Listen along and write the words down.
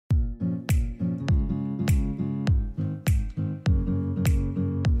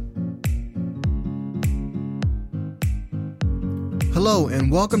Hello,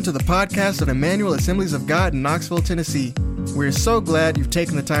 and welcome to the podcast of Emmanuel Assemblies of God in Knoxville, Tennessee. We're so glad you've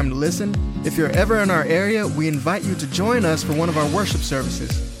taken the time to listen. If you're ever in our area, we invite you to join us for one of our worship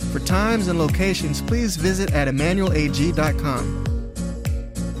services. For times and locations, please visit at emmanuelag.com.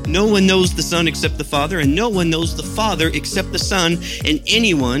 No one knows the Son except the Father, and no one knows the Father except the Son, and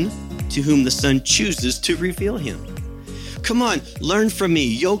anyone to whom the Son chooses to reveal him. Come on, learn from me,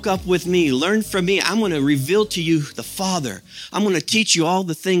 yoke up with me, learn from me. I'm going to reveal to you the Father. I'm going to teach you all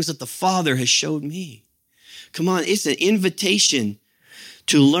the things that the Father has showed me. Come on, it's an invitation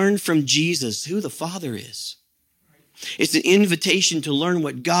to learn from Jesus who the Father is. It's an invitation to learn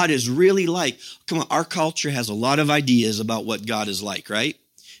what God is really like. Come on, our culture has a lot of ideas about what God is like, right?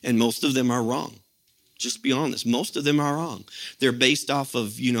 And most of them are wrong. Just be honest. Most of them are wrong. They're based off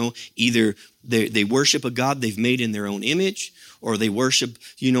of, either they worship a God they've made in their own image, or they worship,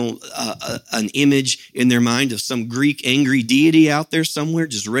 an image in their mind of some Greek angry deity out there somewhere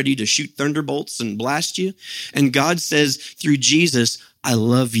just ready to shoot thunderbolts and blast you. And God says through Jesus, I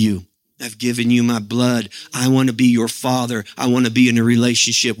love you. I've given you my blood. I want to be your father. I want to be in a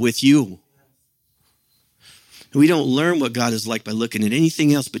relationship with you. We don't learn what God is like by looking at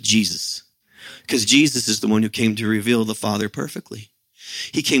anything else but Jesus. Because Jesus is the one who came to reveal the Father perfectly.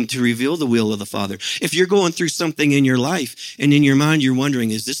 He came to reveal the will of the Father. If you're going through something in your life and in your mind you're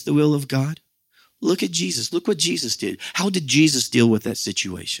wondering, is this the will of God? Look at Jesus. Look what Jesus did. How did Jesus deal with that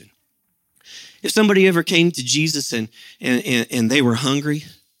situation? If somebody ever came to Jesus and they were hungry,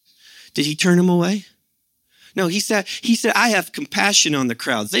 did he turn them away? No, he said, I have compassion on the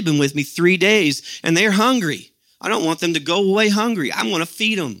crowds. They've been with me 3 days and they're hungry. I don't want them to go away hungry. I'm going to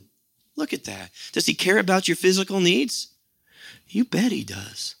feed them. Look at that. Does he care about your physical needs? You bet he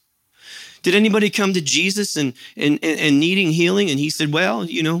does. Did anybody come to Jesus and needing healing? And he said, well,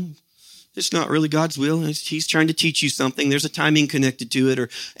 it's not really God's will. He's trying to teach you something. There's a timing connected to it, or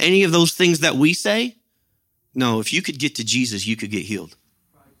any of those things that we say. No, if you could get to Jesus, you could get healed.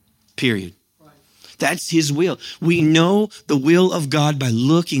 Period. That's his will. We know the will of God by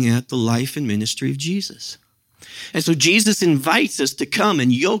looking at the life and ministry of Jesus. And so Jesus invites us to come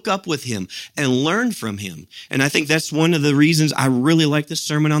and yoke up with him and learn from him. And I think that's one of the reasons I really like the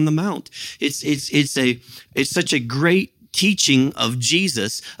Sermon on the Mount. It's such a great teaching of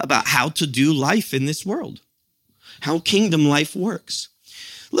Jesus about how to do life in this world, how kingdom life works.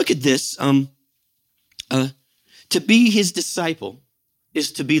 Look at this. To be his disciple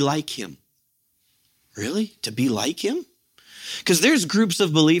is to be like him. Really? To be like him? Because there's groups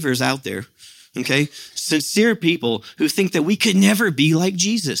of believers out there, okay, sincere people who think that we could never be like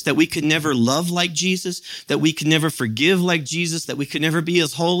Jesus, that we could never love like Jesus, that we could never forgive like Jesus, that we could never be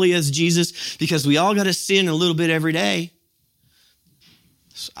as holy as Jesus, because we all got to sin a little bit every day.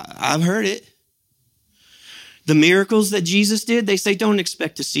 I've heard it. The miracles that Jesus did, they say don't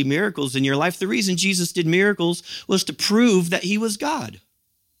expect to see miracles in your life. The reason Jesus did miracles was to prove that he was God.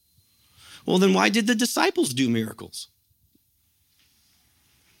 Well, then why did the disciples do miracles?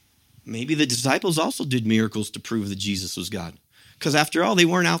 Maybe the disciples also did miracles to prove that Jesus was God. Because after all, they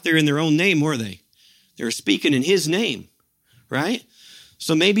weren't out there in their own name, were they? They were speaking in his name, right?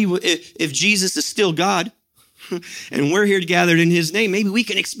 So maybe if Jesus is still God and we're here gathered in his name, maybe we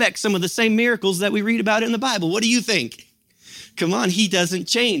can expect some of the same miracles that we read about in the Bible. What do you think? Come on, he doesn't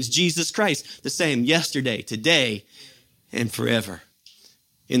change. Jesus Christ, the same yesterday, today, and forever.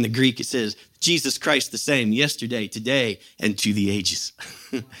 In the Greek, it says, Jesus Christ the same yesterday, today, and to the ages.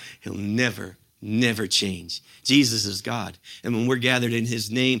 He'll never, never change. Jesus is God. And when we're gathered in his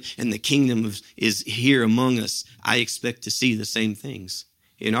name and the kingdom is here among us, I expect to see the same things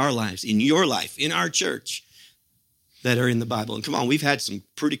in our lives, in your life, in our church that are in the Bible. And come on, we've had some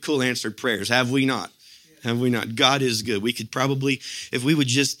pretty cool answered prayers, have we not? Have we not? God is good. We could probably, if we would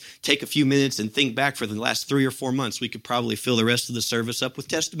just take a few minutes and think back for the last 3 or 4 months, we could probably fill the rest of the service up with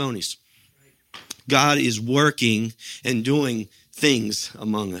testimonies. God is working and doing things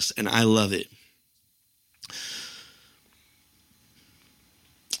among us, and I love it.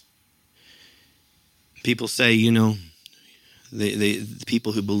 People say, the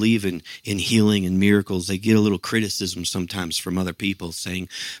people who believe in healing and miracles, they get a little criticism sometimes from other people saying,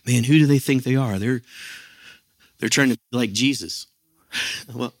 man, who do they think they are? They're trying to be like Jesus.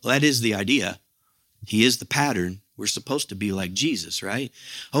 Well, that is the idea. He is the pattern. We're supposed to be like Jesus, right?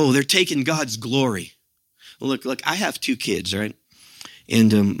 Oh, they're taking God's glory. Well, look, I have 2 kids, right?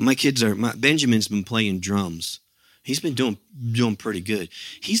 And my kids Benjamin's been playing drums. He's been doing pretty good.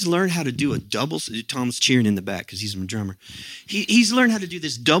 He's learned how to do a double. Tom's cheering in the back because he's a drummer. He's learned how to do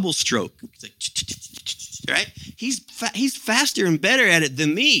this double stroke. Right? He's faster and better at it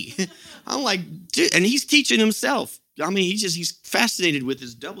than me. I'm like, dude, and he's teaching himself. he's fascinated with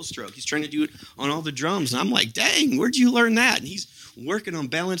his double stroke. He's trying to do it on all the drums. And I'm like, dang, where'd you learn that? And he's working on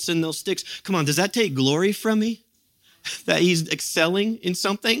balancing those sticks. Come on, does that take glory from me? That he's excelling in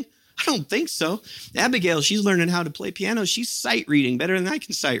something? I don't think so. Abigail, she's learning how to play piano. She's sight reading better than I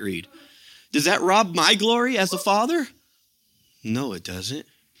can sight read. Does that rob my glory as a father? No, it doesn't.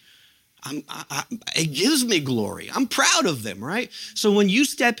 It gives me glory. I'm proud of them, right? So when you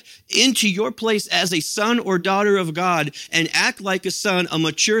step into your place as a son or daughter of God and act like a son, a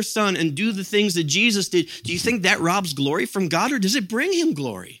mature son, and do the things that Jesus did, do you think that robs glory from God, or does it bring him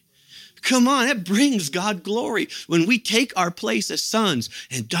glory? Come on, it brings God glory when we take our place as sons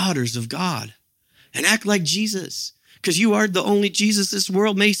and daughters of God and act like Jesus, because you are the only Jesus this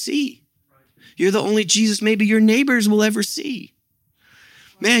world may see. You're the only Jesus maybe your neighbors will ever see.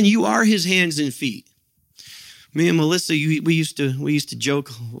 Man, you are his hands and feet. Me and Melissa, we used to joke.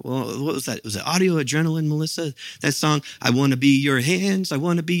 Well, what was that? Was it Audio Adrenaline, Melissa? That song, I want to be your hands, I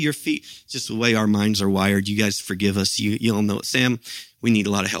want to be your feet. Just the way our minds are wired. You guys forgive us. You all know it. Sam, we need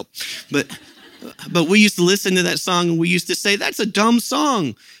a lot of help. But we used to listen to that song and we used to say, that's a dumb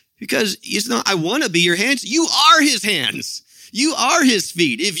song. Because it's not, I want to be your hands. You are his hands. You are his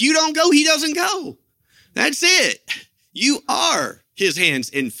feet. If you don't go, he doesn't go. That's it. You are his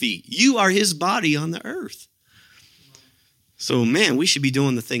hands and feet. You are his body on the earth. So, man, we should be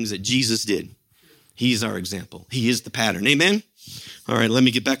doing the things that Jesus did. He's our example. He is the pattern. Amen? All right, let me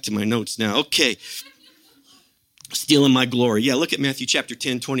get back to my notes now. Okay. Stealing my glory. Yeah, look at Matthew chapter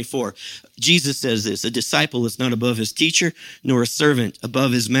 10, 24. Jesus says this, a disciple is not above his teacher, nor a servant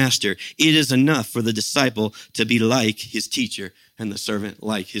above his master. It is enough for the disciple to be like his teacher and the servant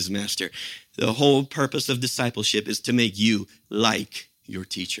like his master. The whole purpose of discipleship is to make you like your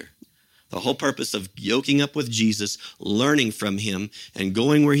teacher. The whole purpose of yoking up with Jesus, learning from him, and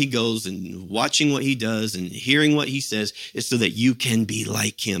going where he goes and watching what he does and hearing what he says is so that you can be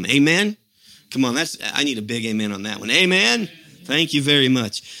like him. Amen? Come on, I need a big amen on that one. Amen? Thank you very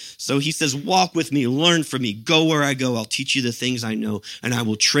much. So he says, walk with me, learn from me, go where I go. I'll teach you the things I know, and I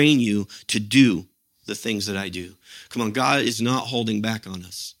will train you to do the things that I do. Come on, God is not holding back on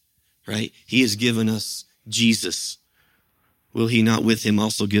us, right? He has given us Jesus. Will he not with him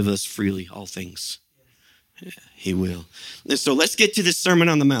also give us freely all things? Yeah, he will. And so let's get to this Sermon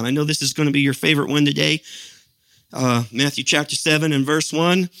on the Mount. I know this is going to be your favorite one today. Matthew chapter 7 and verse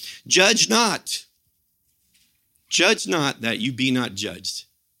 1. Judge not that you be not judged.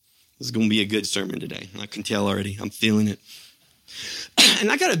 This is going to be a good sermon today. I can tell already. I'm feeling it. And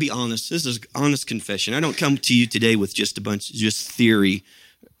I got to be honest. This is honest confession. I don't come to you today with just just theory.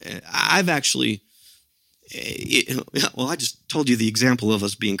 I've actually... I just told you the example of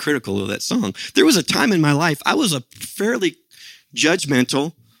us being critical of that song. There was a time in my life I was a fairly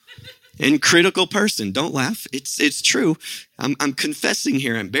judgmental and critical person. Don't laugh. It's true. I'm confessing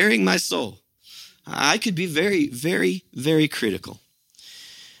here. I'm bearing my soul. I could be very, very, very critical.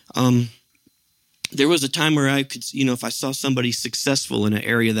 There was a time where I could, if I saw somebody successful in an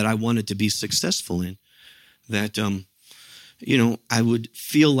area that I wanted to be successful in, that I would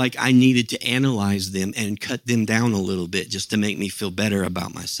feel like I needed to analyze them and cut them down a little bit just to make me feel better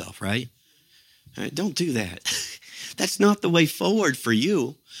about myself, right? All right, don't do that. That's not the way forward for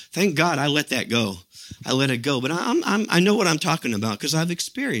you. Thank God I let that go. I let it go. But I know what I'm talking about because I've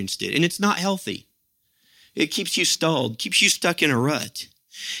experienced it, and it's not healthy. It keeps you stalled, keeps you stuck in a rut.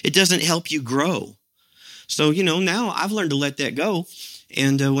 It doesn't help you grow. So, now I've learned to let that go.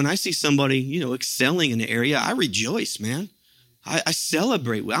 And when I see somebody, excelling in an area, I rejoice, man. I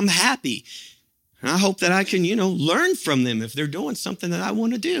celebrate. I'm happy. And I hope that I can, learn from them if they're doing something that I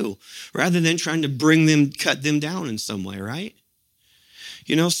want to do, rather than trying to cut them down in some way, right?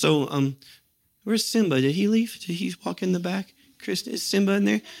 So where's Simba? Did he leave? Did he walk in the back? Chris, is Simba in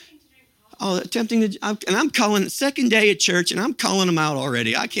there? Oh, attempting to, and I'm calling second day at church, and I'm calling them out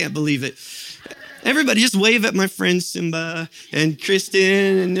already. I can't believe it. Everybody just wave at my friends Simba and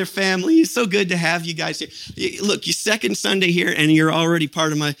Kristen and their family. It's so good to have you guys here. Look, your second Sunday here, and you're already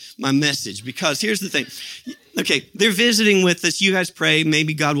part of my message. Because here's the thing. Okay, they're visiting with us. You guys pray.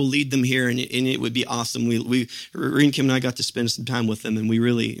 Maybe God will lead them here, and it would be awesome. Reen Kim and I got to spend some time with them, and we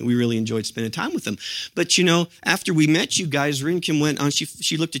really enjoyed spending time with them. But, after we met you guys, Reen Kim went on,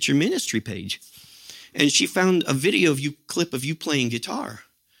 she looked at your ministry page, and she found a clip of you playing guitar.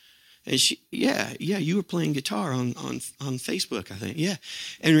 And you were playing guitar on Facebook, I think. Yeah.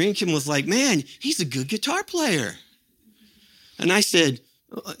 And Reen Kim was like, man, he's a good guitar player. And I said,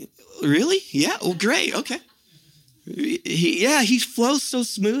 really? Yeah. Oh, great. Okay. He flows so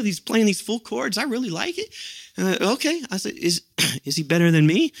smooth. He's playing these full chords. I really like it. Okay. I said, is he better than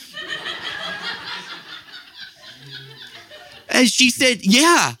me? And she said,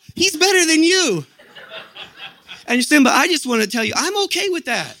 yeah, he's better than you. And you said, but I just want to tell you, I'm okay with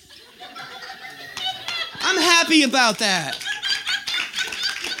that. I'm happy about that.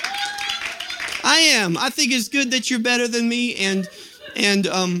 I am. I think it's good that you're better than me. And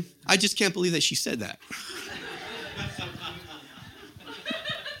I just can't believe that she said that.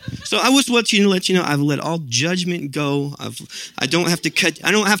 So I was watching to let you know I've let all judgment go. I don't have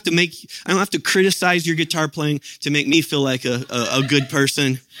to criticize your guitar playing to make me feel like a good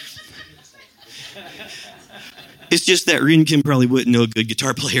person. It's just that Reen Kim probably wouldn't know a good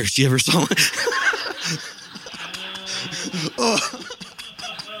guitar player if she ever saw one. Oh.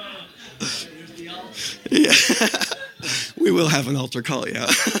 Yeah. We will have an altar call,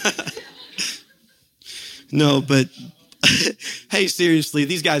 yeah. No, but hey, seriously,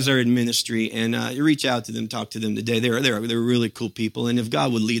 these guys are in ministry, and you reach out to them, talk to them today. They're really cool people, and if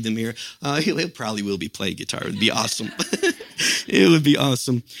God would lead them here, he'll probably will be playing guitar. It would be awesome. It would be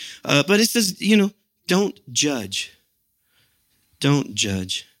awesome. But it says, don't judge. Don't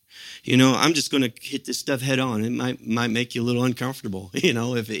judge. I'm just going to hit this stuff head on. It might make you a little uncomfortable,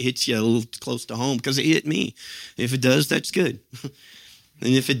 if it hits you a little close to home, because it hit me. If it does, that's good.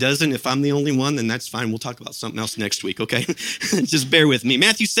 And if it doesn't, if I'm the only one, then that's fine. We'll talk about something else next week, okay? Just bear with me.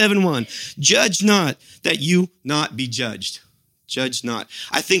 Matthew 7:1, judge not that you not be judged. Judge not.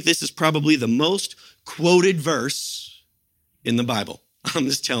 I think this is probably the most quoted verse in the Bible. I'm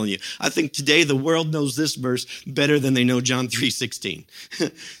just telling you. I think today the world knows this verse better than they know John 3:16.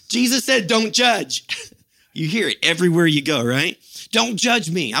 Jesus said, don't judge. You hear it everywhere you go, right? Don't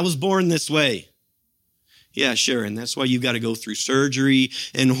judge me. I was born this way. Yeah, sure. And that's why you've got to go through surgery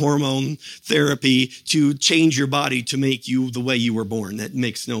and hormone therapy to change your body to make you the way you were born. That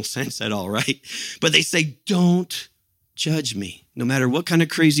makes no sense at all, right? But they say, don't judge me. No matter what kind of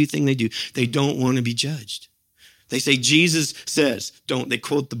crazy thing they do, they don't want to be judged. They say, Jesus says, they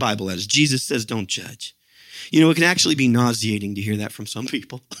quote the Bible as, Jesus says, don't judge. It can actually be nauseating to hear that from some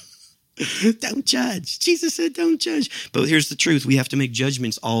people. Don't judge. Jesus said, don't judge. But here's the truth. We have to make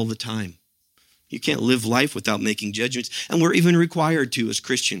judgments all the time. You can't live life without making judgments. And we're even required to as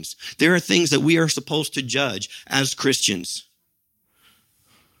Christians. There are things that we are supposed to judge as Christians.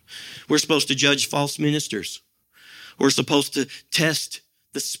 We're supposed to judge false ministers. We're supposed to test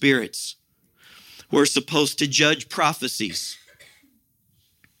the spirits. We're supposed to judge prophecies.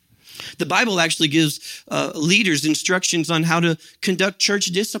 The Bible actually gives leaders instructions on how to conduct church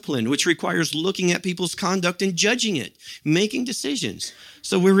discipline, which requires looking at people's conduct and judging it, making decisions.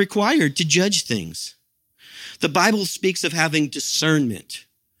 So we're required to judge things. The Bible speaks of having discernment,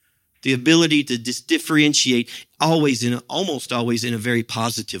 the ability to differentiate almost always in a very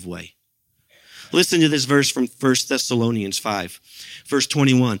positive way. Listen to this verse from 1 Thessalonians 5, verse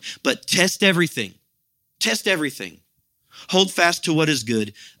 21. But test everything. Test everything. Hold fast to what is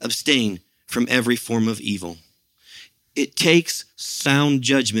good. Abstain from every form of evil. It takes sound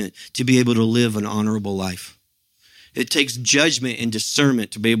judgment to be able to live an honorable life. It takes judgment and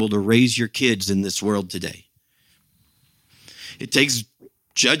discernment to be able to raise your kids in this world today. It takes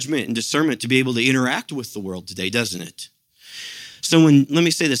judgment and discernment to be able to interact with the world today, doesn't it? So let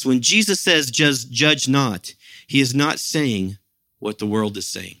me say this. When Jesus says, just judge not, he is not saying what the world is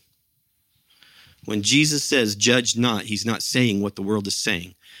saying. When Jesus says, judge not, he's not saying what the world is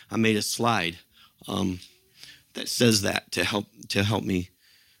saying. I made a slide that says that to help me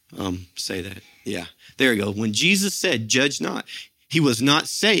say that. Yeah, there you go. When Jesus said, judge not, he was not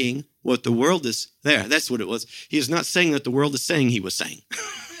saying what the world is there. That's what it was. He is not saying that the world is saying he was saying.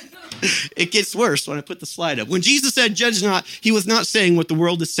 It gets worse when I put the slide up. When Jesus said, judge not, he was not saying what the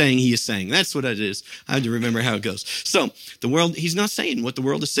world is saying he is saying. That's what it is. I had to remember how it goes. So the world, he's not saying what the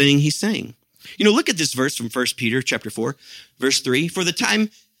world is saying he's saying. Look at this verse from 1 Peter chapter 4, verse 3. For the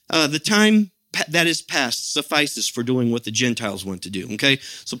time that is past suffices for doing what the Gentiles want to do. Okay.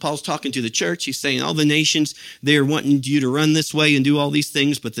 So Paul's talking to the church. He's saying all the nations, they're wanting you to run this way and do all these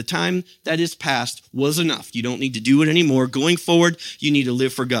things, but the time that is past was enough. You don't need to do it anymore. Going forward, you need to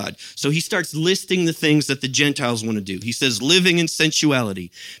live for God. So he starts listing the things that the Gentiles want to do. He says, living in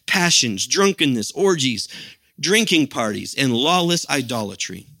sensuality, passions, drunkenness, orgies, drinking parties, and lawless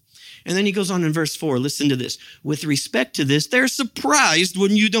idolatry. And then he goes on in verse 4, listen to this. With respect to this, they're surprised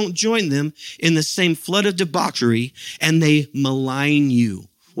when you don't join them in the same flood of debauchery, and they malign you.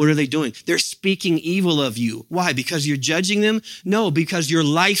 What are they doing? They're speaking evil of you. Why? Because you're judging them? No, because your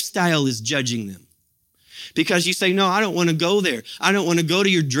lifestyle is judging them. Because you say, no, I don't want to go there. I don't want to go to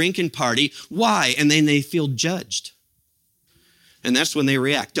your drinking party. Why? And then they feel judged. And that's when they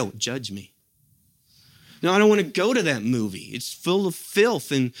react. Don't judge me. No, I don't want to go to that movie. It's full of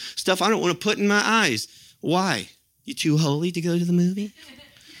filth and stuff I don't want to put in my eyes. Why? You too holy to go to the movie?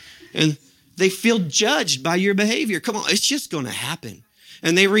 And they feel judged by your behavior. Come on, it's just going to happen.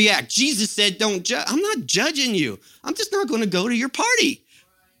 And they react. Jesus said, don't judge. I'm not judging you. I'm just not going to go to your party.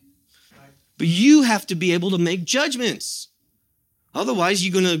 But you have to be able to make judgments. Otherwise,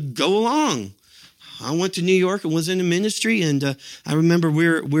 you're going to go along. I went to New York and was in a ministry. And I remember we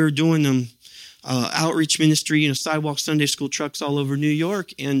were doing outreach ministry, sidewalk Sunday school trucks all over New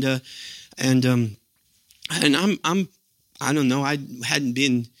York. And I don't know, I hadn't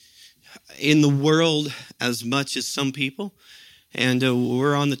been in the world as much as some people. And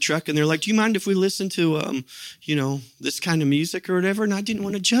we're on the truck, and they're like, do you mind if we listen to, this kind of music or whatever? And I didn't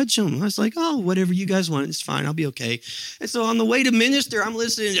want to judge them. I was like, oh, whatever you guys want, it's fine. I'll be okay. And so on the way to minister, I'm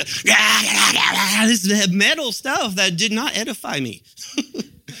listening to this metal stuff that did not edify me.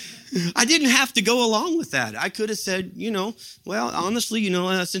 I didn't have to go along with that. I could have said, well, honestly,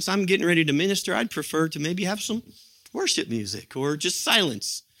 since I'm getting ready to minister, I'd prefer to maybe have some worship music or just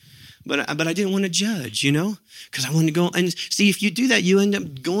silence. But I didn't want to judge, because I wanted to go. And see, if you do that, you end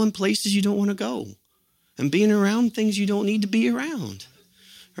up going places you don't want to go and being around things you don't need to be around,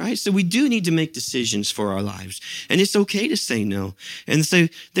 right? So we do need to make decisions for our lives. And it's okay to say no. And so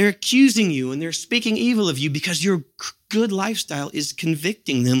they're accusing you and they're speaking evil of you because your good lifestyle is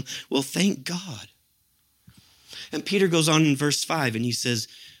convicting them. Well, thank God. And Peter goes on in verse 5 and he says,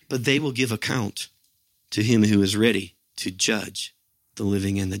 but they will give account to him who is ready to judge the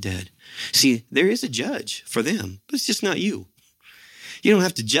living and the dead. See, there is a judge for them, but it's just not you. You don't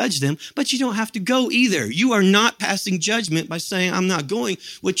have to judge them, but you don't have to go either. You are not passing judgment by saying, I'm not going.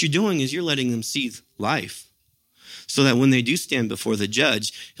 What you're doing is you're letting them see life so that when they do stand before the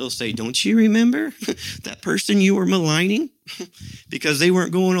judge, he'll say, don't you remember that person you were maligning because they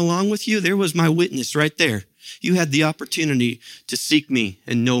weren't going along with you? There was my witness right there. You had the opportunity to seek me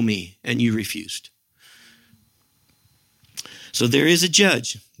and know me, and you refused. So there is a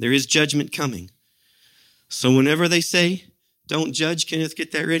judge. There is judgment coming. So whenever they say, don't judge, Kenneth,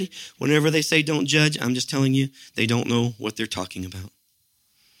 get that ready. Whenever they say don't judge, I'm just telling you, they don't know what they're talking about.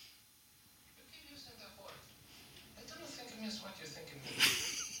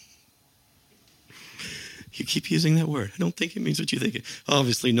 You keep using that word. I don't think it means what you think it.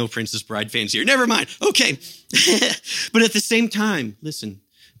 Obviously, no Princess Bride fans here. Never mind. Okay. But at the same time, listen,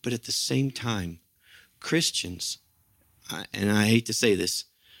 Christians, and I hate to say this,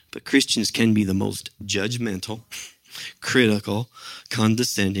 but Christians can be the most judgmental, critical,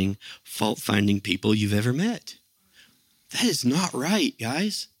 condescending, fault-finding people you've ever met. That is not right,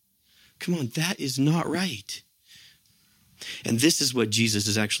 guys. Come on, that is not right. And this is what Jesus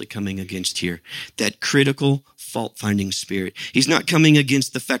is actually coming against here, that critical, fault-finding spirit. He's not coming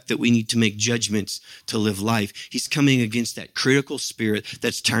against the fact that we need to make judgments to live life. He's coming against that critical spirit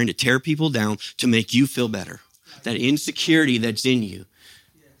that's trying to tear people down to make you feel better. That insecurity that's in you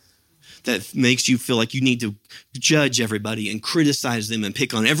that makes you feel like you need to judge everybody and criticize them and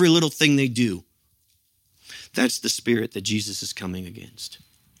pick on every little thing they do. That's the spirit that Jesus is coming against.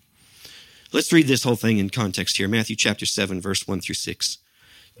 Let's read this whole thing in context here. Matthew chapter 7, verse 1 through 6.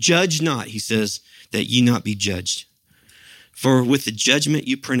 Judge not, he says, that ye not be judged. For with the judgment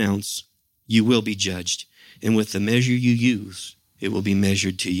you pronounce, you will be judged. And with the measure you use, it will be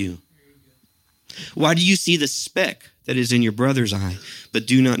measured to you. Why do you see the speck that is in your brother's eye, but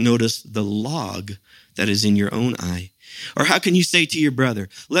do not notice the log that is in your own eye? Or how can you say to your brother,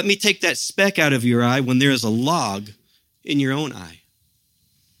 let me take that speck out of your eye when there is a log in your own eye?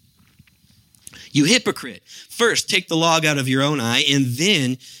 You hypocrite. First, take the log out of your own eye, and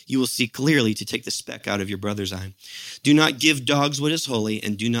then you will see clearly to take the speck out of your brother's eye. Do not give dogs what is holy,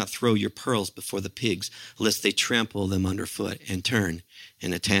 and do not throw your pearls before the pigs, lest they trample them underfoot and turn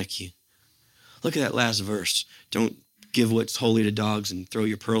and attack you. Look at that last verse. Don't give what's holy to dogs and throw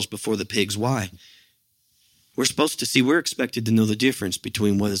your pearls before the pigs. Why? We're expected to know the difference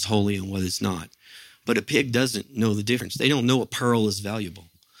between what is holy and what is not. But a pig doesn't know the difference. They don't know a pearl is valuable.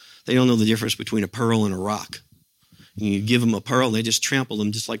 They don't know the difference between a pearl and a rock. You give them a pearl, they just trample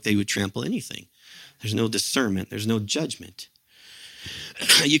them just like they would trample anything. There's no discernment. There's no judgment.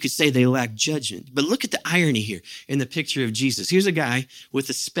 You could say they lack judgment. But look at the irony here in the picture of Jesus. Here's a guy with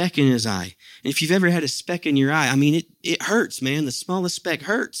a speck in his eye. And if you've ever had a speck in your eye, I mean, it hurts, man. The smallest speck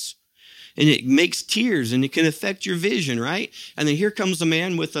hurts. And it makes tears and it can affect your vision, right? And then here comes a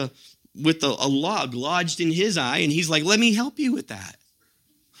man with a log lodged in his eye. And he's like, let me help you with that.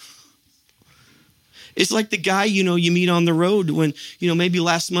 It's like the guy, you meet on the road when, maybe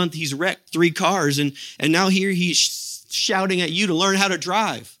last month he's wrecked 3 cars and now here he's shouting at you to learn how to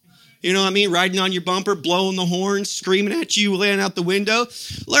drive. You know what I mean? Riding on your bumper, blowing the horn, screaming at you, laying out the window.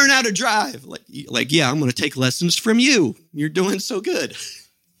 Learn how to drive. Yeah, I'm going to take lessons from you. You're doing so good.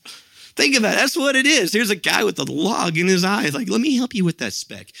 Think about it. That's what it is. There's a guy with a log in his eye. Like, let me help you with that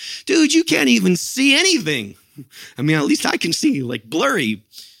speck. Dude, you can't even see anything. I mean, at least I can see, like, blurry.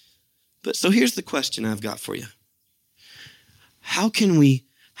 But so here's the question I've got for you. How can we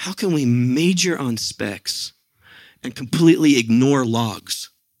major on specks and completely ignore logs?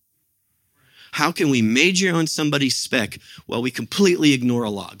 How can we major on somebody's speck while we completely ignore a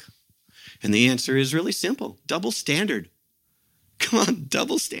log? And the answer is really simple. Double standard. Come on,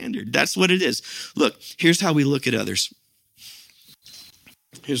 double standard. That's what it is. Look, here's how we look at others.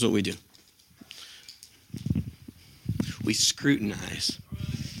 Here's what we do. We scrutinize.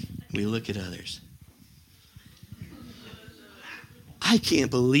 We look at others. I can't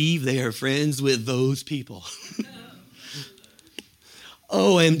believe they are friends with those people.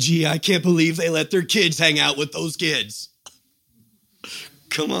 OMG, I can't believe they let their kids hang out with those kids.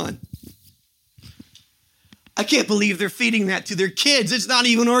 Come on. I can't believe they're feeding that to their kids. It's not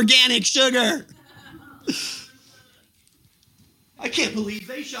even organic sugar. I can't believe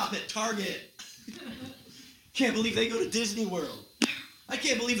they shop at Target. Can't believe they go to Disney World. I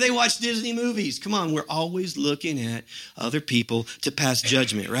can't believe they watch Disney movies. Come on, we're always looking at other people to pass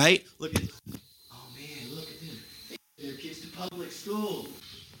judgment, right? Look at, oh man, look at them. They send their kids to public school.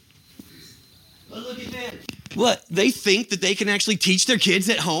 But look at them. What, they think that they can actually teach their kids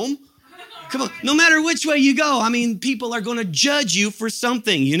at home? Come on, no matter which way you go, I mean, people are going to judge you for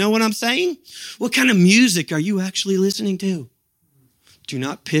something. You know what I'm saying? What kind of music are you actually listening to? Do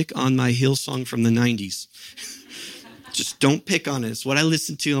not pick on my Hillsong from the 90s. Just don't pick on it. It's what I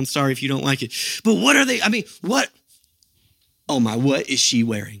listen to. I'm sorry if you don't like it. But what are they? I mean, what? Oh my, what is she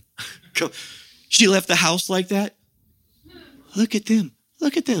wearing? She left the house like that? Look at them.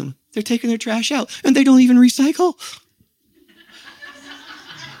 Look at them. They're taking their trash out and they don't even recycle.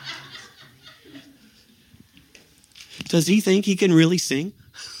 Does he think he can really sing?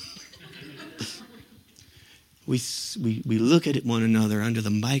 We look at one another under the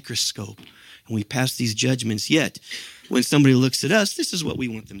microscope and we pass these judgments. Yet, when somebody looks at us, this is what we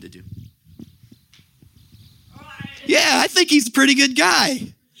want them to do. Yeah, I think he's a pretty good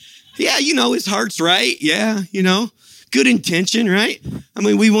guy. Yeah, you know, his heart's right. Yeah, you know, good intention, right? I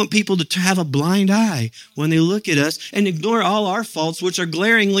mean, we want people to have a blind eye when they look at us and ignore all our faults, which are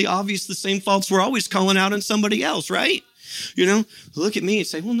glaringly obvious, the same faults we're always calling out on somebody else, right? You know, look at me and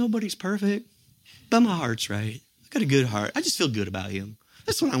say, well, nobody's perfect, but my heart's right. I got a good heart. I just feel good about him.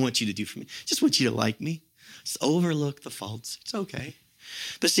 That's what I want you to do for me. Just want you to like me. Just overlook the faults. It's okay.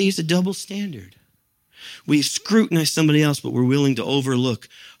 But see, it's a double standard. We scrutinize somebody else, but we're willing to overlook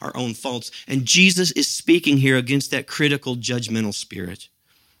our own faults. And Jesus is speaking here against that critical, judgmental spirit.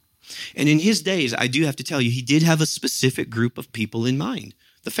 And in his days, I do have to tell you, he did have a specific group of people in mind,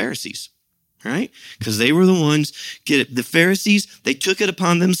 the Pharisees, right? Because they were the ones, the Pharisees, they took it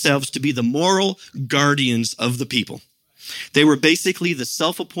upon themselves to be the moral guardians of the people. They were basically the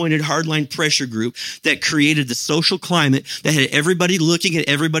self-appointed hardline pressure group that created the social climate that had everybody looking at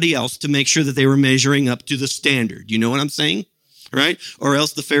everybody else to make sure that they were measuring up to the standard. You know what I'm saying? Right? Or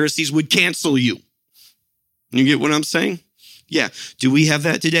else the Pharisees would cancel you. You get what I'm saying? Yeah. Do we have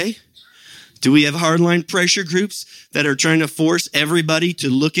that today? Do we have hardline pressure groups that are trying to force everybody to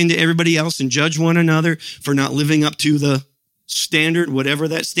look into everybody else and judge one another for not living up to the standard, whatever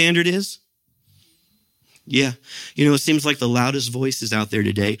that standard is? Yeah. You know, it seems like the loudest voices out there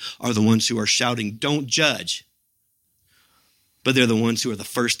today are the ones who are shouting, don't judge. But they're the ones who are the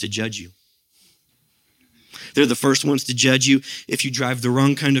first to judge you. They're the first ones to judge you if you drive the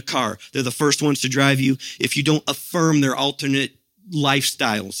wrong kind of car. They're the first ones to drive you if you don't affirm their alternate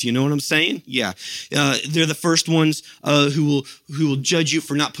lifestyles. You know what I'm saying? Yeah. They're the first ones who will judge you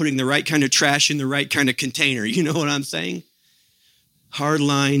for not putting the right kind of trash in the right kind of container. You know what I'm saying?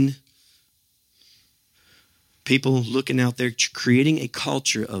 Hardline people looking out there, creating a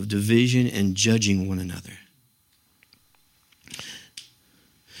culture of division and judging one another.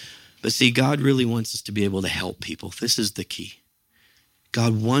 But see, God really wants us to be able to help people. This is the key.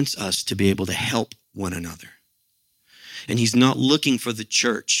 God wants us to be able to help one another. And he's not looking for the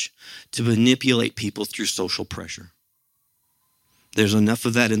church to manipulate people through social pressure. There's enough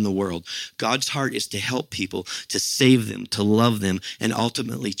of that in the world. God's heart is to help people, to save them, to love them, and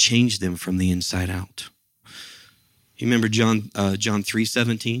ultimately change them from the inside out. You remember John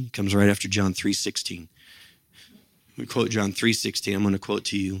 3:17? Comes right after John 3:16. We quote John 3:16. I'm going to quote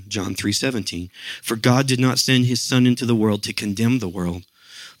to you John 3:17. For God did not send his son into the world to condemn the world,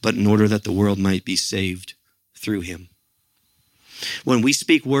 but in order that the world might be saved through him. When we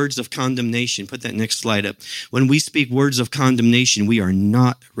speak words of condemnation, put that next slide up. When we speak words of condemnation, we are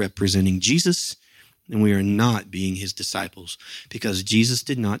not representing Jesus and we are not being his disciples, because Jesus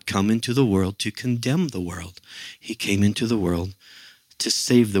did not come into the world to condemn the world. He came into the world to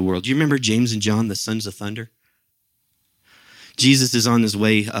save the world. Do you remember James and John, the sons of thunder? Jesus is on his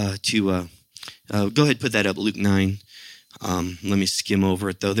way go ahead, put that up, Luke 9. Let me skim over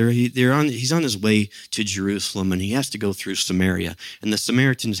it, though. He's on his way to Jerusalem, and he has to go through Samaria. And the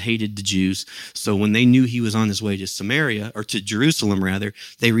Samaritans hated the Jews, so when they knew he was on his way to Samaria, or to Jerusalem, rather,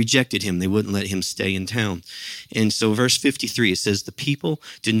 they rejected him. They wouldn't let him stay in town. And so verse 53, it says, the people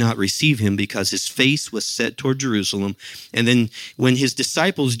did not receive him because his face was set toward Jerusalem. And then when his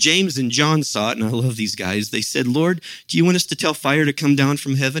disciples, James and John, saw it, and I love these guys, they said, Lord, do you want us to tell fire to come down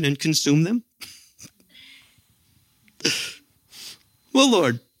from heaven and consume them? Well,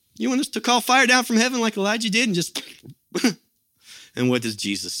 Lord, you want us to call fire down from heaven like Elijah did and just... And what does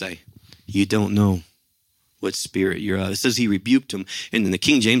Jesus say? You don't know what spirit you're of. It says he rebuked him. And in the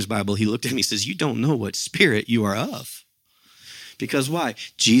King James Bible, he looked at him, he says, you don't know what spirit you are of. Because why?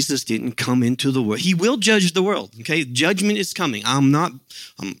 Jesus didn't come into the world. He will judge the world, okay? Judgment is coming.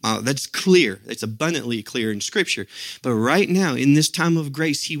 That's clear. It's abundantly clear in Scripture. But right now, in this time of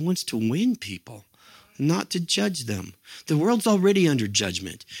grace, he wants to win people, not to judge them. The world's already under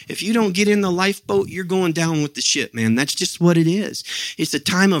judgment. If you don't get in the lifeboat, you're going down with the ship, man. That's just what it is. It's a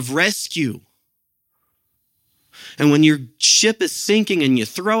time of rescue. And when your ship is sinking and you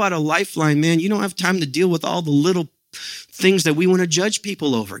throw out a lifeline, man, you don't have time to deal with all the little things that we want to judge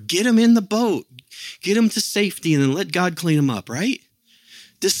people over. Get them in the boat. Get them to safety and then let God clean them up, right?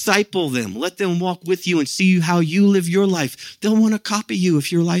 Disciple them. Let them walk with you and see how you live your life. They'll want to copy you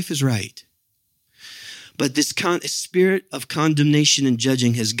if your life is right. But this spirit of condemnation and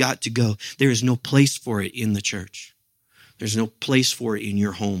judging has got to go. There is no place for it in the church. There's no place for it in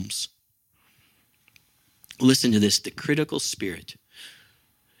your homes. Listen to this. The critical spirit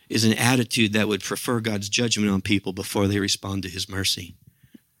is an attitude that would prefer God's judgment on people before they respond to his mercy.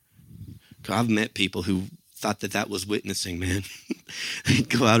 I've met people who thought that was witnessing, man. They'd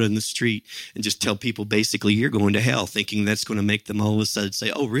go out in the street and just tell people basically, you're going to hell, thinking that's going to make them all of a sudden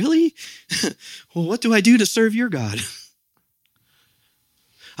say, oh, really? Well, what do I do to serve your God?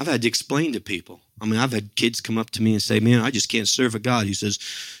 I've had to explain to people. I mean, I've had kids come up to me and say, man, I just can't serve a God who says,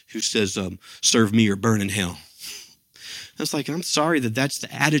 serve me or burn in hell. It's like, I'm sorry that's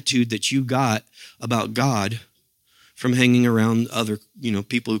the attitude that you got about God from hanging around other,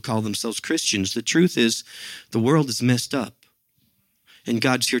 people who call themselves Christians. The truth is, the world is messed up, and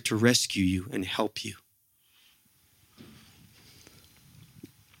God's here to rescue you and help you.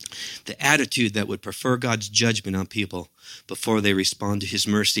 The attitude that would prefer God's judgment on people before they respond to his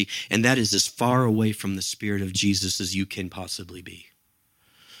mercy, and that is as far away from the Spirit of Jesus as you can possibly be.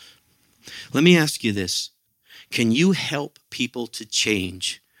 Let me ask you this. Can you help people to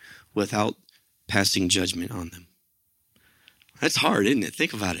change without passing judgment on them? That's hard, isn't it?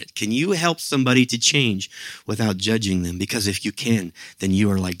 Think about it. Can you help somebody to change without judging them? Because if you can, then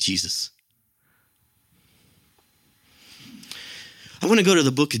you are like Jesus. I want to go to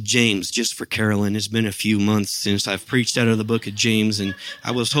the book of James just for Carolyn. It's been a few months since I've preached out of the book of James, and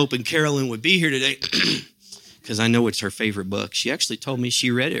I was hoping Carolyn would be here today because I know it's her favorite book. She actually told me she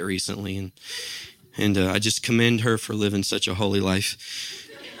read it recently, and I just commend her for living such a holy life.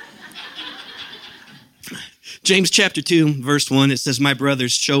 James chapter 2, verse 1, it says, my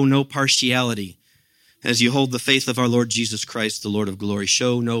brothers, show no partiality as you hold the faith of our Lord Jesus Christ, the Lord of glory.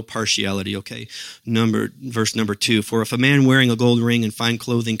 Show no partiality, okay? Verse number 2, for if a man wearing a gold ring and fine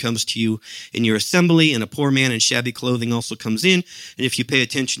clothing comes to you in your assembly, and a poor man in shabby clothing also comes in, and if you pay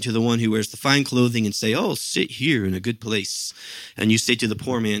attention to the one who wears the fine clothing and say, oh, sit here in a good place, and you say to the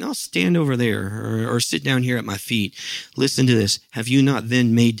poor man, I'll stand over there, or sit down here at my feet. Listen to this. Have you not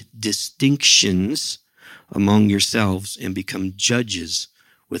then made distinctions among yourselves and become judges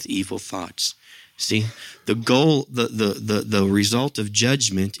with evil thoughts? See, the goal, the result of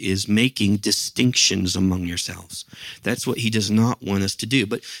judgment is making distinctions among yourselves. That's what he does not want us to do.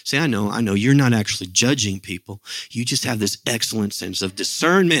 But see, I know you're not actually judging people. You just have this excellent sense of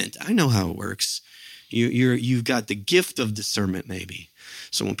discernment. I know how it works. You've got the gift of discernment, maybe.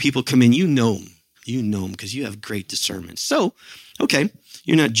 So when people come in, you know them because you have great discernment. So, okay,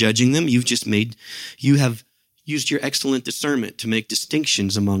 you're not judging them. You have used your excellent discernment to make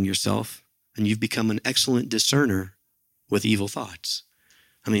distinctions among yourself, and you've become an excellent discerner with evil thoughts.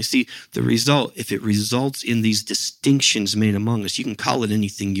 I mean, see, the result, if it results in these distinctions made among us, you can call it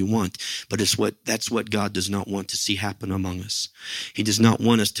anything you want, but that's what God does not want to see happen among us. He does not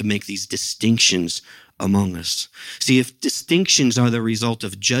want us to make these distinctions among us. See, if distinctions are the result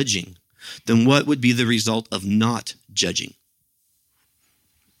of judging, then what would be the result of not judging?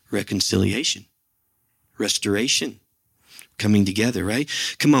 Reconciliation, restoration, coming together, right?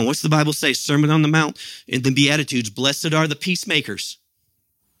 Come on, what's the Bible say? Sermon on the Mount in the Beatitudes, blessed are the peacemakers,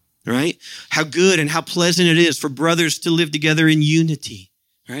 right? How good and how pleasant it is for brothers to live together in unity,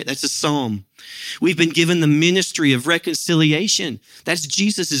 right? That's a psalm. We've been given the ministry of reconciliation. That's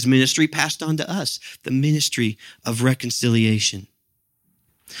Jesus' ministry passed on to us, the ministry of reconciliation.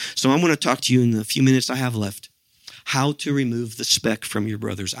 So I'm going to talk to you in the few minutes I have left, how to remove the speck from your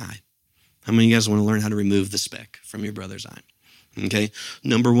brother's eye. How many of you guys want to learn how to remove the speck from your brother's eye? Okay.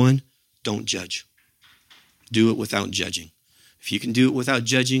 Number one, don't judge. Do it without judging. If you can do it without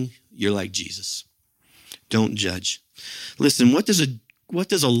judging, you're like Jesus. Don't judge. Listen, what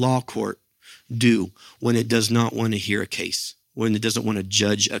does a law court do when it does not want to hear a case, when it doesn't want to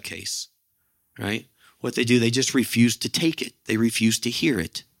judge a case, right? What they do, they just refuse to take it. They refuse to hear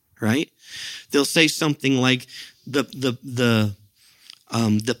it, right? They'll say something like the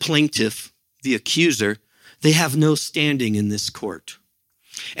plaintiff, the accuser, they have no standing in this court.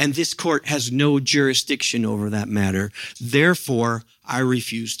 And this court has no jurisdiction over that matter. Therefore, I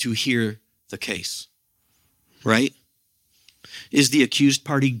refuse to hear the case, right? Is the accused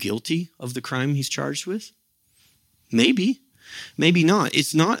party guilty of the crime he's charged with? Maybe. Maybe not.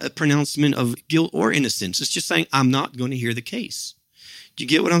 It's not a pronouncement of guilt or innocence. It's just saying, I'm not going to hear the case. Do you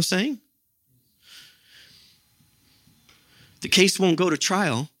get what I'm saying? The case won't go to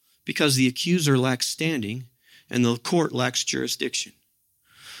trial because the accuser lacks standing and the court lacks jurisdiction.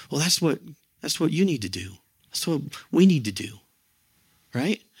 Well, that's what you need to do. That's what we need to do,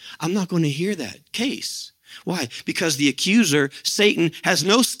 right? I'm not going to hear that case. Why? Because the accuser, Satan, has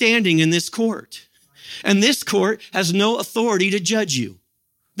no standing in this court. And this court has no authority to judge you.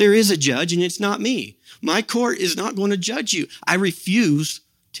 There is a judge, and it's not me. My court is not going to judge you. I refuse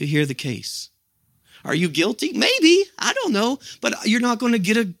to hear the case. Are you guilty? Maybe. I don't know. But you're not going to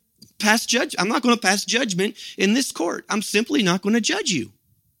get a pass judge. I'm not going to pass judgment in this court. I'm simply not going to judge you.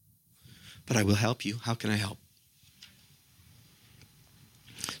 But I will help you. How can I help?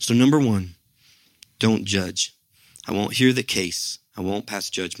 So number one, don't judge. I won't hear the case. I won't pass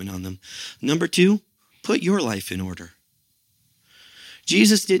judgment on them. Number two, put your life in order.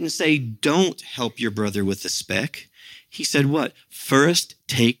 Jesus didn't say, don't help your brother with the speck. He said what? First,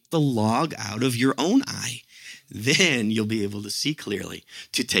 take the log out of your own eye. Then you'll be able to see clearly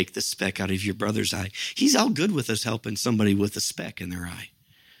to take the speck out of your brother's eye. He's all good with us helping somebody with a speck in their eye.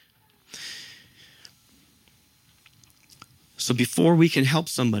 So before we can help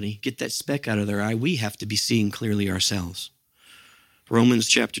somebody get that speck out of their eye, we have to be seeing clearly ourselves. Romans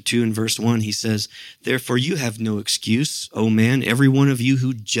chapter 2 and verse 1, he says, therefore you have no excuse, O man, every one of you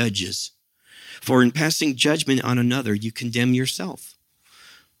who judges. For in passing judgment on another, you condemn yourself.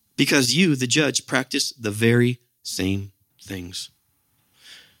 Because you, the judge, practice the very same things.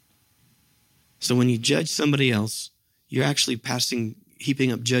 So when you judge somebody else, you're actually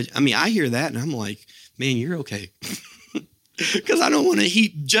heaping up judgment. I mean, I hear that and I'm like, man, you're okay. Because I don't want to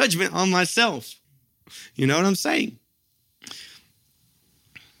heap judgment on myself. You know what I'm saying?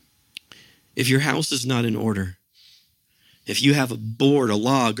 If your house is not in order, if you have a board, a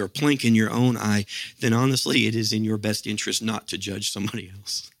log, or plank in your own eye, then honestly, it is in your best interest not to judge somebody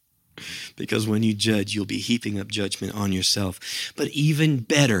else. Because when you judge, you'll be heaping up judgment on yourself. But even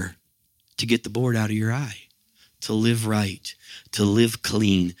better, to get the board out of your eye, to live right, to live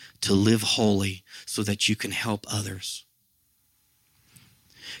clean, to live holy, so that you can help others.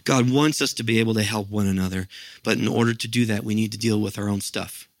 God wants us to be able to help one another, but in order to do that, we need to deal with our own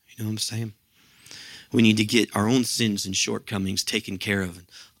stuff. You know what I'm saying? We need to get our own sins and shortcomings taken care of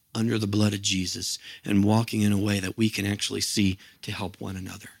under the blood of Jesus and walking in a way that we can actually see to help one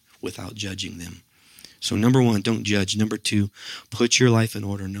another without judging them. So number one, don't judge. Number two, put your life in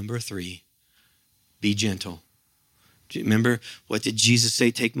order. Number three, be gentle. Do you remember, what did Jesus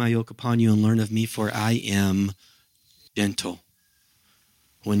say? Take my yoke upon you and learn of me, for I am gentle.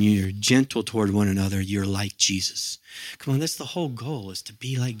 When you're gentle toward one another, you're like Jesus. Come on, that's the whole goal, is to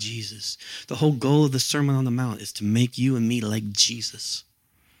be like Jesus. The whole goal of the Sermon on the Mount is to make you and me like Jesus.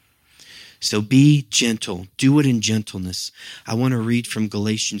 So be gentle. Do it in gentleness. I want to read from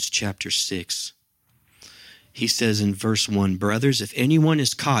Galatians chapter 6. He says in verse 1, brothers, if anyone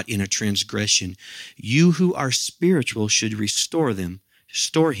is caught in a transgression, you who are spiritual should restore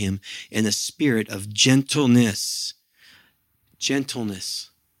him in a spirit of gentleness. Gentleness.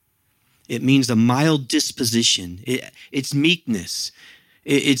 It means a mild disposition. It's meekness.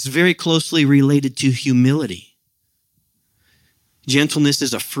 It's very closely related to humility. Gentleness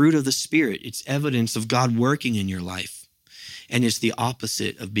is a fruit of the Spirit. It's evidence of God working in your life. And it's the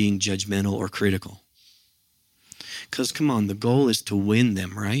opposite of being judgmental or critical. Because come on, the goal is to win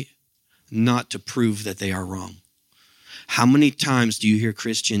them, right? Not to prove that they are wrong. How many times do you hear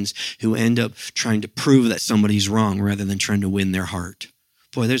Christians who end up trying to prove that somebody's wrong rather than trying to win their heart?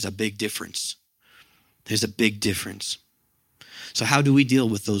 Boy, there's a big difference. There's a big difference. So how do we deal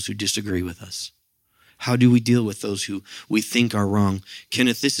with those who disagree with us? How do we deal with those who we think are wrong?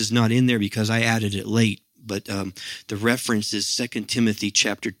 Kenneth, this is not in there because I added it late, but the reference is 2 Timothy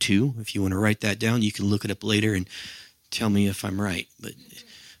chapter 2. If you want to write that down, you can look it up later and tell me if I'm right. But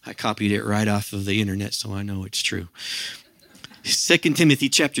I copied it right off of the internet, so I know it's true. 2 Timothy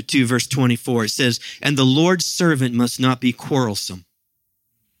chapter 2, verse 24, it says, "And the Lord's servant must not be quarrelsome,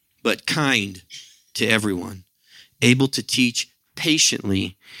 but kind to everyone, able to teach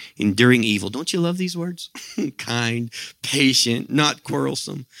patiently, enduring evil." Don't you love these words? Kind, patient, not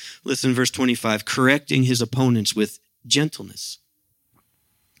quarrelsome. Listen, verse 25, correcting his opponents with gentleness.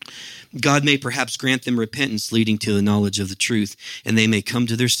 God may perhaps grant them repentance leading to the knowledge of the truth, and they may come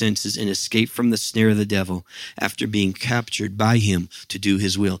to their senses and escape from the snare of the devil after being captured by him to do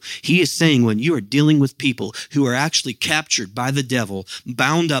his will. He is saying when you are dealing with people who are actually captured by the devil,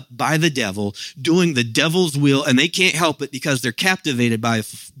 bound up by the devil, doing the devil's will, and they can't help it because they're captivated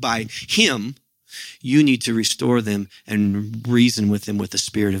by him, you need to restore them and reason with them with the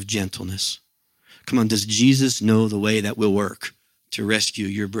spirit of gentleness. Come on, does Jesus know the way that will work to rescue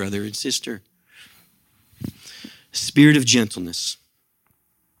your brother and sister? Spirit of gentleness.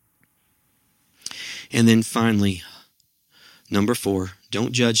 And then finally, number 4,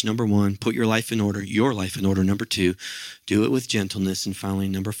 don't judge. Number 1, put your life in order. Number 2, do it with gentleness. And finally,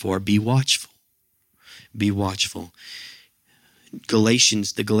 number 4, be watchful. Be watchful.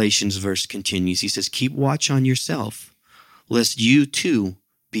 The Galatians verse continues. He says, keep watch on yourself, lest you too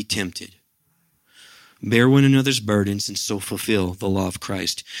be tempted. Bear one another's burdens and so fulfill the law of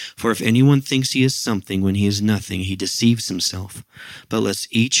Christ. For if anyone thinks he is something when he is nothing, he deceives himself. But let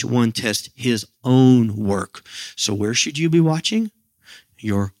each one test his own work. So where should you be watching?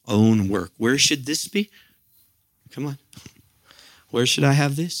 Your own work. Where should this be? Come on. Where should I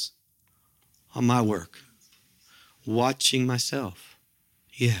have this? On my work. Watching myself.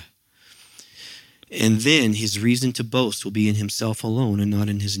 Yeah. And then his reason to boast will be in himself alone and not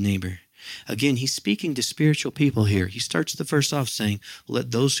in his neighbor. Again, he's speaking to spiritual people here. He starts the verse off saying, let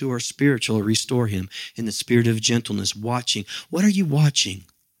those who are spiritual restore him in the spirit of gentleness, watching. What are you watching?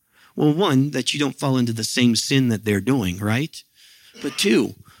 Well, 1, that you don't fall into the same sin that they're doing, right? But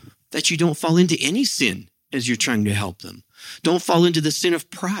 2, that you don't fall into any sin as you're trying to help them. Don't fall into the sin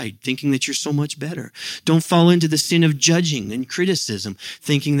of pride, thinking that you're so much better. Don't fall into the sin of judging and criticism,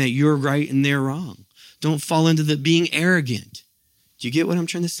 thinking that you're right and they're wrong. Don't fall into the being arrogant. Do you get what I'm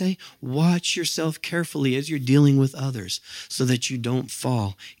trying to say? Watch yourself carefully as you're dealing with others so that you don't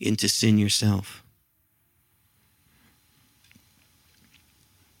fall into sin yourself.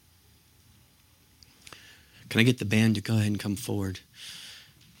 Can I get the band to go ahead and come forward?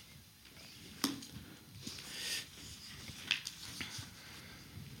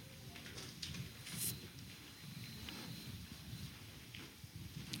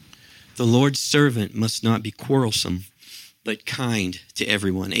 The Lord's servant must not be quarrelsome, but kind to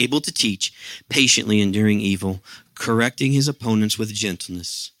everyone, able to teach, patiently enduring evil, correcting his opponents with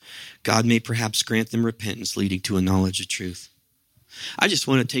gentleness. God may perhaps grant them repentance leading to a knowledge of truth. I just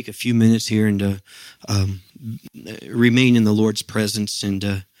want to take a few minutes here and remain in the Lord's presence.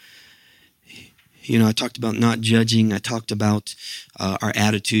 And, I talked about not judging. I talked about our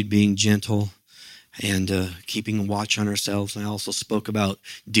attitude being gentle and keeping a watch on ourselves. And I also spoke about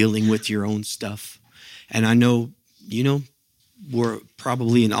dealing with your own stuff. And I know, we're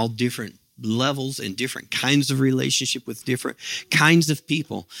probably in all different levels and different kinds of relationship with different kinds of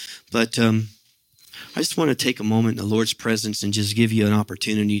people. But I just want to take a moment in the Lord's presence and just give you an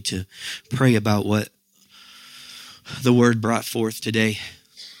opportunity to pray about what the Word brought forth today.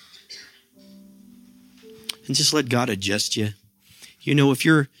 And just let God adjust you. If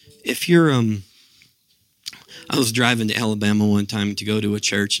you're I was driving to Alabama one time to go to a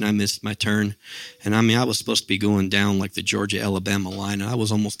church, and I missed my turn. And I was supposed to be going down like the Georgia-Alabama line, and I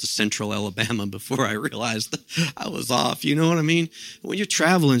was almost to central Alabama before I realized I was off. You know what I mean? When you're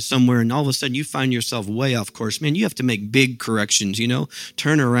traveling somewhere and all of a sudden you find yourself way off course, man, you have to make big corrections,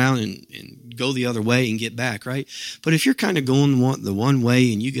 turn around and go the other way and get back, right? But if you're kind of going the one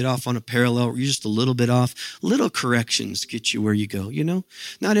way and you get off on a parallel, or you're just a little bit off, little corrections get you where you go,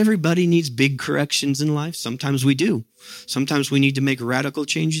 Not everybody needs big corrections in life. Sometimes we do. Sometimes we need to make radical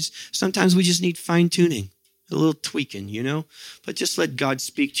changes. Sometimes we just need fine-tuning. a little tweaking, you know, but just let God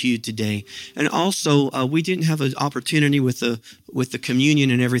speak to you today. And also, we didn't have an opportunity with the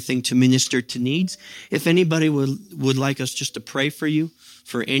communion and everything to minister to needs. If anybody would like us just to pray for you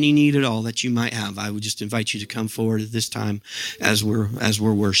for any need at all that you might have, I would just invite you to come forward at this time as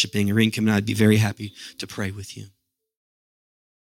we're worshiping. Rinkum and I'd be very happy to pray with you.